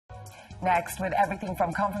Next, with everything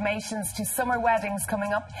from confirmations to summer weddings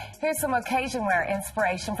coming up, here's some occasion wear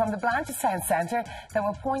inspiration from the Blanchardstown Centre that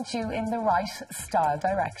will point you in the right style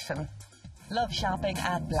direction. Love shopping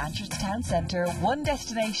at Blanchardstown Centre. One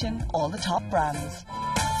destination, all the top brands.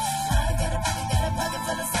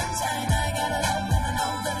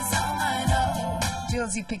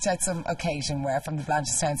 Jules, you picked out some occasion wear from the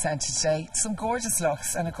Blanchardstown Centre today. Some gorgeous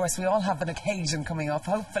looks, and of course we all have an occasion coming up,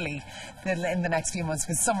 hopefully, in the next few months,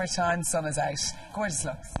 because summertime, sun is out. Gorgeous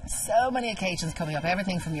looks. So many occasions coming up,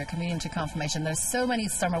 everything from your communion to confirmation. There's so many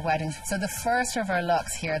summer weddings. So the first of our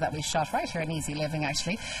looks here that we shot right here in Easy Living,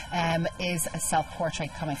 actually, is a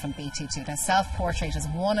self-portrait coming from BT2. Now, self-portrait is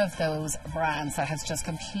one of those brands that has just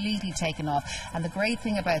completely taken off. And the great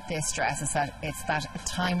thing about this dress is that it's that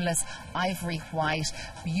timeless ivory white,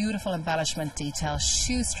 beautiful embellishment detail,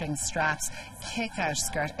 shoestring straps, kick-out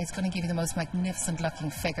skirt. It's going to give you the most magnificent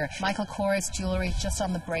looking figure. Michael Kors jewellery just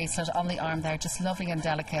on the bracelet, on the arm there, just lovely and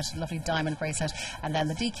delicate, lovely diamond bracelet, and then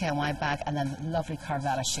the DKNY bag, and then the lovely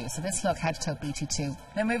Carvela shoe. So this look head to toe BT2.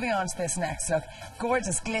 Now moving on to this next look,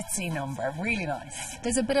 gorgeous glitzy number, really nice.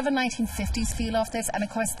 There's a bit of a 1950s feel off this, and of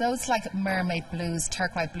course those like mermaid blues,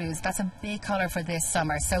 turquoise blues, that's a big colour for this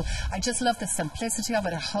summer. So I just love the simplicity of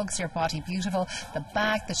it. It hugs your body, beautiful. The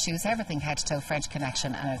bag, the shoes, everything head to toe French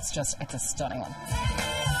connection, and it's a stunning one.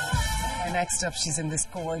 Next up, she's in this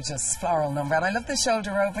gorgeous floral number, and I love the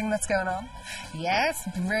shoulder roping that's going on. Yes,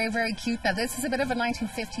 very, very cute. Now this is a bit of a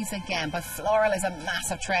 1950s again, but floral is a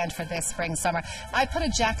massive trend for this spring, summer. I put a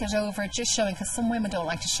jacket over it, just showing, because some women don't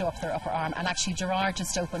like to show up their upper arm, and actually Gerard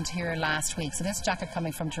just opened here last week, so this jacket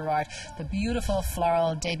coming from Gerard, the beautiful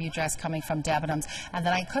floral debut dress coming from Debenhams, and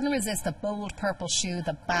then I couldn't resist the bold purple shoe,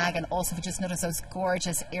 the bag, and also if you just notice those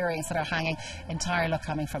gorgeous earrings that are hanging, entire look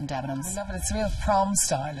coming from Debenhams. I love it, it's a real prom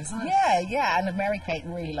style, isn't it? Yeah, and Mary Kate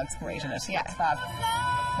really looks great in it. Yeah, fab.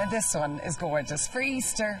 Now this one is gorgeous. For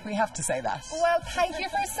Easter, we have to say that. Well, thank you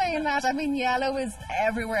for saying that. I mean, yellow is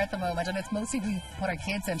everywhere at the moment, and it's mostly we put our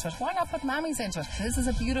kids into it. Why not put mammies into it? This is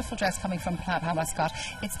a beautiful dress coming from Pamela.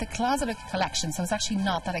 It's the Closet collection, so it's actually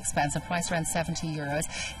not that expensive, priced around €70.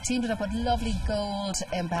 Teamed it up with lovely gold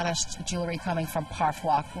embellished jewellery coming from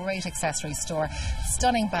Parfois. Great accessory store.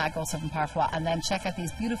 Stunning bag also from Parfois. And then check out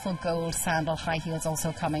these beautiful gold sandal high heels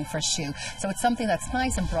also coming for shoe. So it's something that's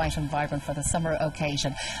nice and bright and vibrant for the summer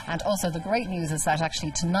occasion. And also the great news is that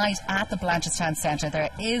actually tonight at the Blanchardstown Centre there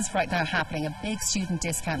is right now happening a big student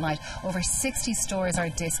discount night. Over 60 stores are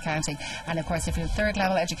discounting, and of course if you're third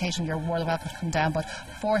level education you're more than welcome to come down, but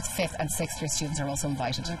 4th, 5th and 6th year students are also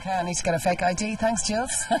invited. Okay, I need to get a fake ID. Thanks,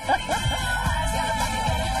 Jules.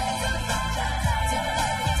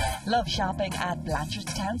 Love shopping at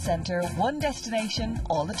Blanchardstown Centre. One destination,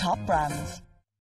 all the top brands.